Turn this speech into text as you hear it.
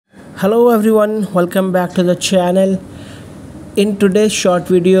Hello everyone, welcome back to the channel. In today's short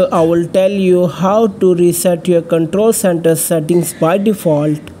video, I will tell you how to reset your control center settings by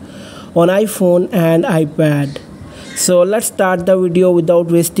default on iPhone and iPad. So let's start the video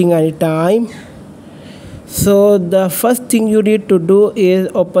without wasting any time. So the first thing you need to do is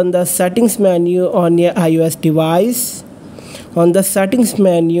open the settings menu on your iOS device. On the settings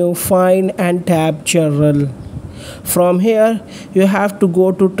menu, find and tap General. From here, you have to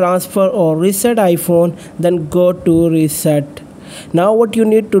go to transfer or reset iPhone, then go to reset. Now what you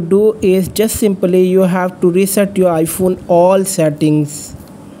need to do is just simply you have to reset your iPhone all settings.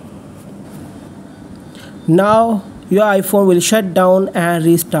 Now your iPhone will shut down and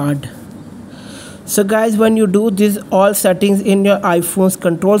restart. So guys, when you do this, all settings in your iPhone's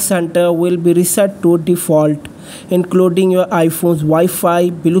control center will be reset to default, including your iPhone's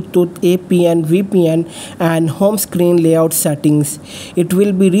Wi-Fi, Bluetooth, APN, VPN and home screen layout settings. It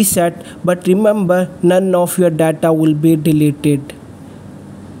will be reset, but remember, none of your data will be deleted.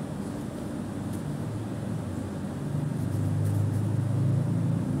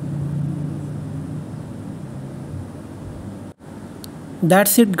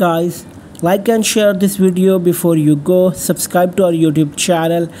 That's it guys. Like and share this video before you go. Subscribe to our YouTube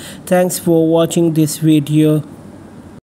channel. Thanks for watching this video.